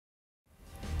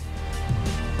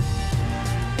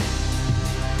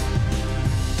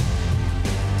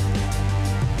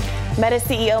Meta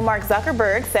CEO Mark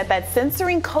Zuckerberg said that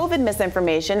censoring COVID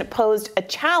misinformation posed a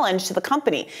challenge to the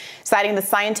company, citing the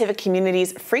scientific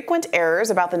community's frequent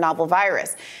errors about the novel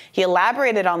virus. He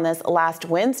elaborated on this last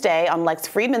Wednesday on Lex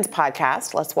Fridman's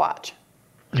podcast. Let's watch.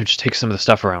 You just take some of the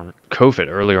stuff around COVID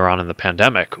earlier on in the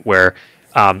pandemic, where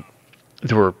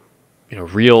there were,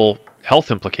 real health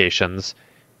implications,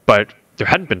 but there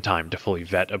hadn't been time to fully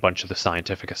vet a bunch of the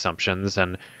scientific assumptions.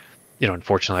 And,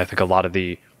 unfortunately, I think a lot of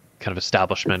the kind of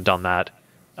establishment on that,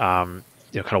 kind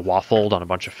of waffled on a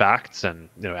bunch of facts and,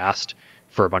 asked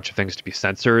for a bunch of things to be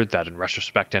censored that in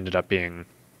retrospect ended up being,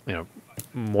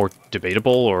 more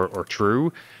debatable or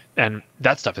true. And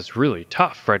that stuff is really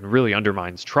tough, right? And really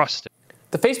undermines trust.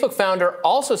 The Facebook founder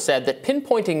also said that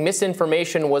pinpointing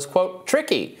misinformation was, quote,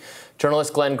 tricky.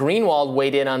 Journalist Glenn Greenwald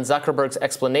weighed in on Zuckerberg's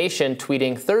explanation,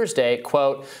 tweeting Thursday,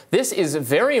 quote, "This is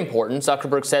very important."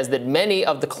 Zuckerberg says that many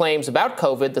of the claims about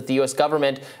COVID that the U.S.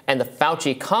 government and the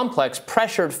Fauci complex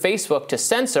pressured Facebook to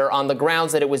censor on the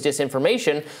grounds that it was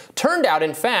disinformation turned out,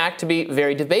 in fact, to be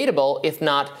very debatable, if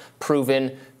not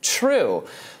proven true.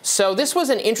 So this was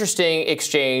an interesting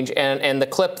exchange, and the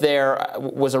clip there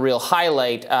was a real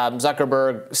highlight.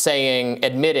 Zuckerberg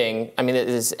admitting, I mean, it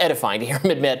is edifying to hear him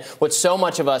admit what so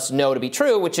much of us know to be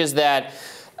true, which is that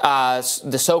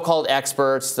the so-called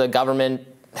experts, the government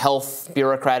health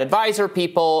bureaucrat advisor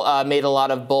people made a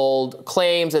lot of bold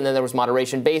claims, and then there was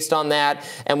moderation based on that.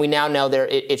 And we now know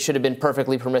it should have been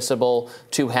perfectly permissible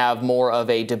to have more of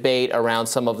a debate around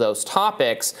some of those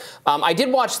topics. I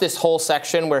did watch this whole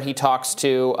section where he talks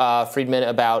to Fridman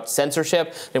about censorship.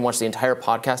 I didn't watch the entire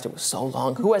podcast. It was so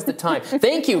long. Who has the time?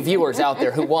 Thank you, viewers out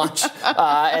there who watch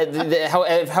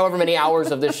however many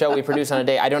hours of this show we produce on a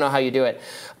day. I don't know how you do it.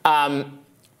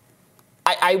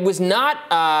 I was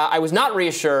not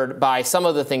reassured by some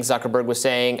of the things Zuckerberg was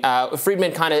saying.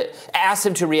 Fridman kind of asked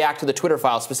him to react to the Twitter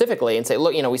file specifically and say,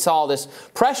 look, we saw all this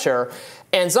pressure.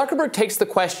 And Zuckerberg takes the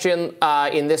question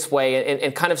in this way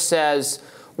and kind of says,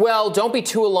 well, don't be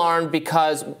too alarmed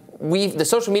because the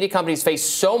social media companies face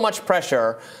so much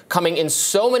pressure coming in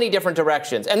so many different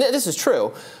directions. And this is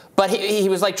true. But he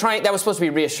was like that was supposed to be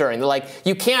reassuring. They're like,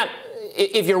 you can't,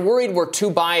 if you're worried we're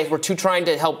too biased, we're too trying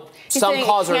to help some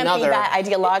cause or another, be that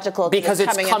ideological because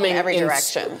it's coming in every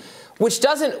direction. Which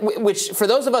for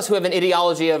those of us who have an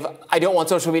ideology of I don't want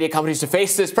social media companies to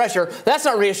face this pressure, that's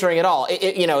not reassuring at all.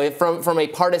 From a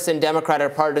partisan Democrat or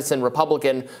partisan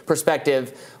Republican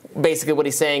perspective, basically what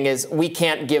he's saying is we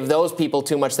can't give those people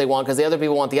too much they want because the other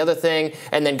people want the other thing,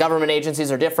 and then government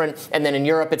agencies are different, and then in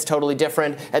Europe it's totally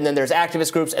different, and then there's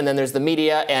activist groups, and then there's the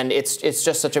media, and it's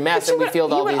just such a mess. And we feel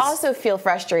all these. You would also feel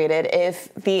frustrated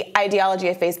if the ideology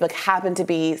of Facebook happened to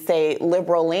be, say,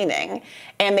 liberal leaning,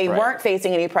 and they weren't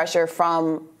facing any pressure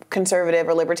from conservative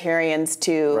or libertarians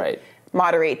to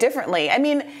moderate differently. I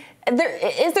mean,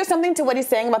 is there something to what he's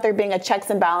saying about there being a checks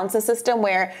and balances system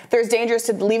where there's dangers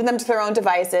to leaving them to their own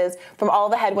devices from all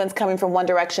the headwinds coming from one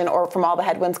direction or from all the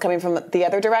headwinds coming from the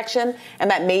other direction, and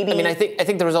that maybe... I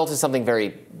think the result is something very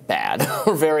bad,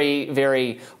 very,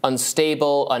 very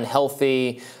unstable,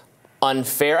 unhealthy,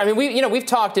 unfair. I mean, we've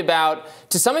talked about,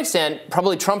 to some extent,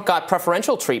 probably Trump got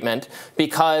preferential treatment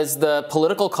because the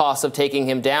political costs of taking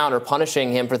him down or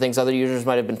punishing him for things other users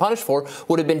might have been punished for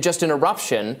would have been just an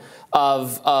eruption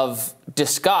of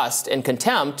disgust and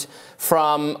contempt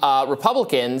from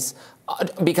Republicans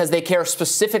because they care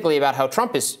specifically about how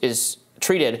Trump is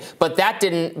treated, but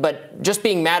just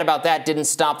being mad about that didn't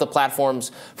stop the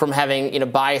platforms from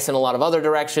having bias in a lot of other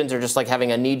directions or just like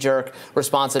having a knee-jerk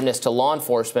responsiveness to law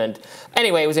enforcement.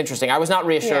 Anyway, it was interesting. I was not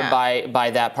reassured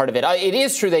by that part of it. It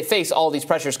is true they face all these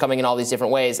pressures coming in all these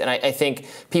different ways, and I think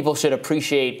people should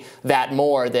appreciate that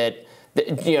more. That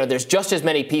there's just as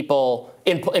many people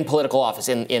in political office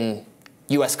in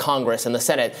U.S. Congress and the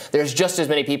Senate. There's just as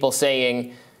many people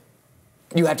saying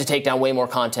you have to take down way more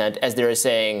content as there is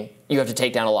saying you have to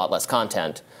take down a lot less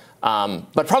content.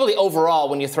 But probably overall,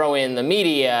 when you throw in the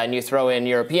media and you throw in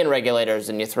European regulators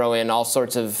and you throw in all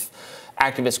sorts of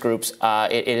activist groups,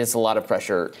 it is a lot of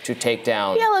pressure to take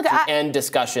down, end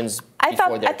discussions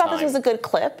before their time. I thought this was a good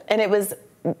clip, and it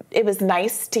was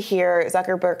nice to hear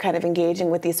Zuckerberg kind of engaging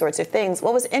with these sorts of things.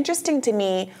 What was interesting to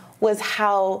me was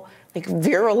how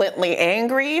virulently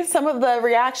angry some of the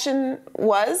reaction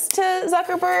was to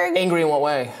Zuckerberg. Angry in what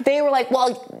way? They were like, well,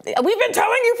 we've been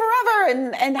telling you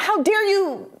forever, and how dare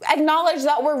you acknowledge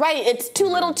that we're right? It's too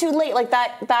little too late, like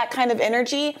that kind of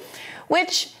energy,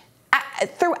 which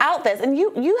throughout this, and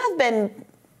you have been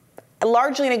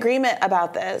largely in agreement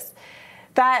about this,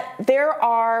 that there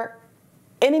are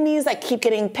enemies that keep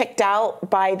getting picked out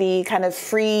by the kind of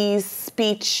free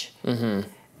speech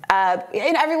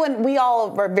and everyone, we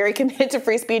all are very committed to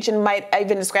free speech and might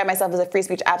even describe myself as a free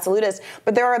speech absolutist,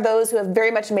 but there are those who have very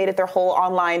much made it their whole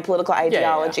online political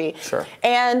ideology. Sure.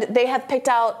 And they have picked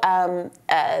out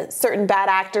certain bad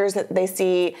actors that they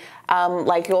see,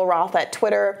 like Yoel Roth at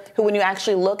Twitter, who, when you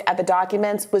actually look at the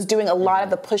documents, was doing a lot of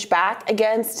the pushback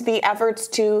against the efforts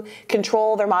to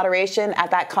control their moderation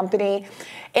at that company.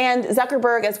 And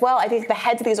Zuckerberg as well. I think the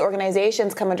heads of these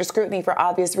organizations come under scrutiny for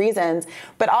obvious reasons,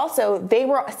 but also they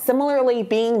were similarly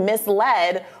being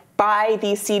misled by the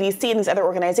CDC and these other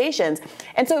organizations.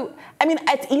 And so, I mean,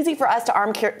 it's easy for us to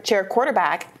armchair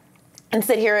quarterback and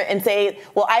sit here and say,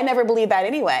 well, I never believed that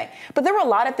anyway. But there were a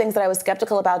lot of things that I was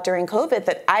skeptical about during COVID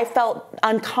that I felt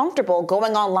uncomfortable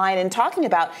going online and talking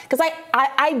about, because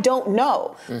I don't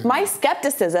know. My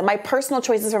skepticism, my personal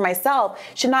choices for myself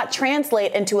should not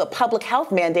translate into a public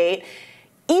health mandate,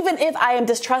 even if I am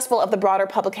distrustful of the broader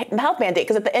public health mandate.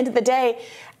 Because at the end of the day,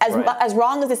 as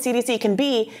wrong as the CDC can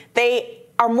be, they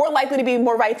are more likely to be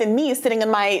more right than me sitting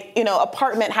in my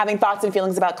apartment having thoughts and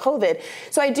feelings about COVID.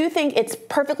 So I do think it's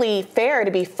perfectly fair to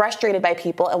be frustrated by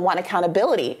people and want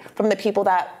accountability from the people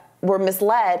that were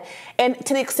misled. And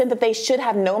to the extent that they should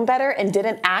have known better and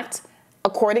didn't act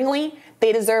accordingly,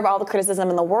 they deserve all the criticism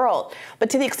in the world.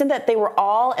 But to the extent that they were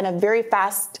all in a very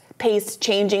fast-paced,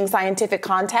 changing scientific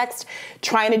context,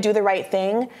 trying to do the right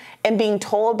thing, and being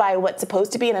told by what's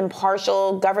supposed to be an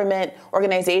impartial government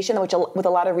organization with a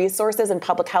lot of resources and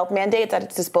public health mandates at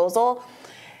its disposal,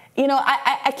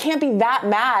 I can't be that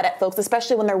mad at folks,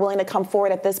 especially when they're willing to come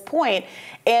forward at this point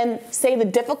and say the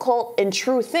difficult and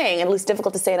true thing, at least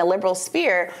difficult to say in a liberal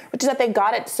sphere, which is that they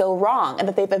got it so wrong and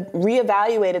that they've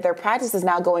reevaluated their practices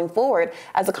now going forward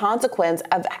as a consequence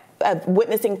of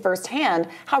witnessing firsthand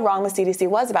how wrong the CDC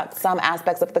was about some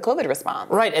aspects of the COVID response.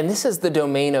 Right, and this is the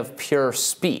domain of pure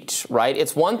speech, right?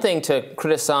 It's one thing to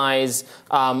criticize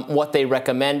what they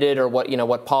recommended or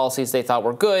what policies they thought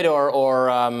were good,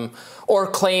 or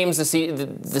claims the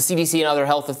CDC and other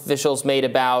health officials made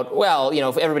about, well,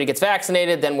 if everybody gets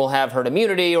vaccinated, then we'll have herd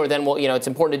immunity, or then it's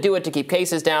important to do it to keep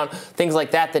cases down, things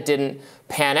like that didn't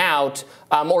pan out,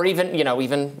 or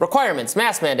even requirements,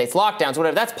 mask mandates, lockdowns,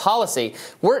 whatever. That's policy.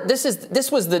 This is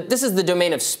the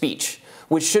domain of speech,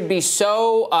 which should be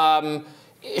so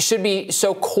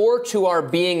core to our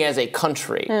being as a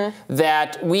country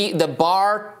that the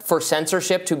bar for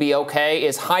censorship to be okay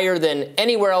is higher than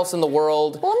anywhere else in the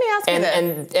world. Well, let me ask you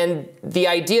this. And the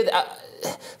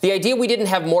idea we didn't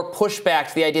have more pushback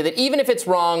to the idea that even if it's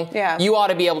wrong, you ought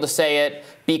to be able to say it,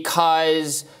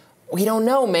 because we don't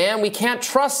know, man. We can't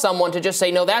trust someone to just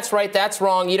say, no, that's right, that's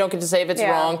wrong. You don't get to say if it's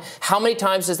wrong. How many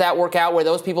times does that work out where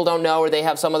those people don't know or they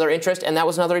have some other interest? And that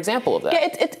was another example of that. Yeah,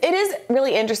 it is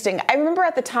really interesting. I remember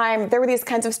at the time there were these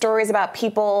kinds of stories about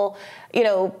people,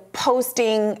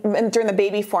 posting during the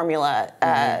baby formula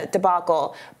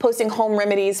debacle, posting home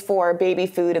remedies for baby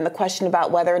food, and the question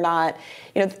about whether or not,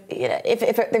 if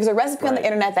there's a recipe on the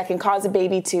internet that can cause a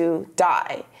baby to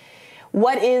die,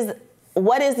 what is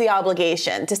the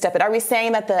obligation to step in? Are we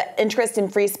saying that the interest in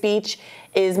free speech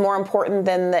is more important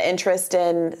than the interest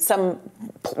in some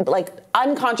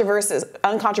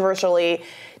uncontroversially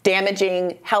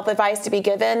damaging health advice to be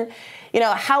given?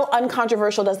 How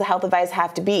uncontroversial does the health advice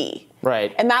have to be?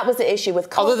 Right. And that was the issue with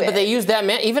COVID. But they used that,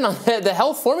 even on the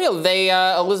health formula.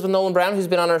 Elizabeth Nolan Brown, who's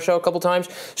been on our show a couple times,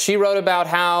 she wrote about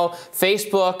how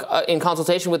Facebook, in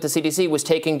consultation with the CDC, was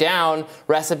taking down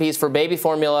recipes for baby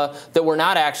formula that were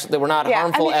not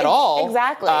harmful at all.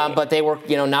 Exactly. But they were,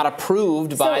 not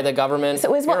approved by the government.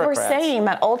 So is what we're saying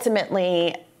that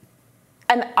ultimately,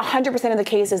 and 100% of the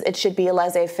cases, it should be a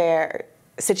laissez-faire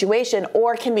situation,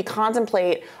 or can we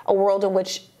contemplate a world in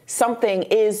which something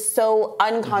is so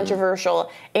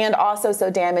uncontroversial and also so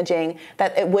damaging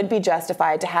that it would be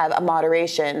justified to have a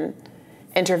moderation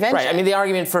intervention? Right. I mean, the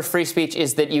argument for free speech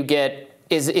is that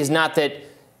is not that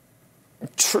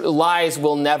lies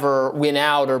will never win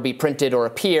out or be printed or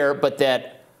appear, but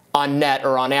that on net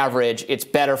or on average, it's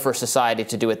better for society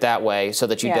to do it that way so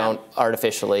that you don't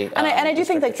artificially. And I do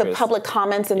think the public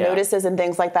comments and notices and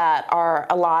things like that are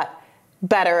a lot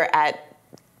better at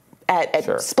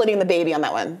splitting the baby on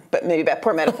that one, but maybe that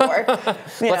poor metaphor.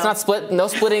 Let's not split. No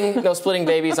splitting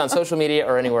babies on social media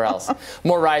or anywhere else.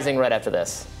 More Rising right after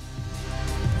this.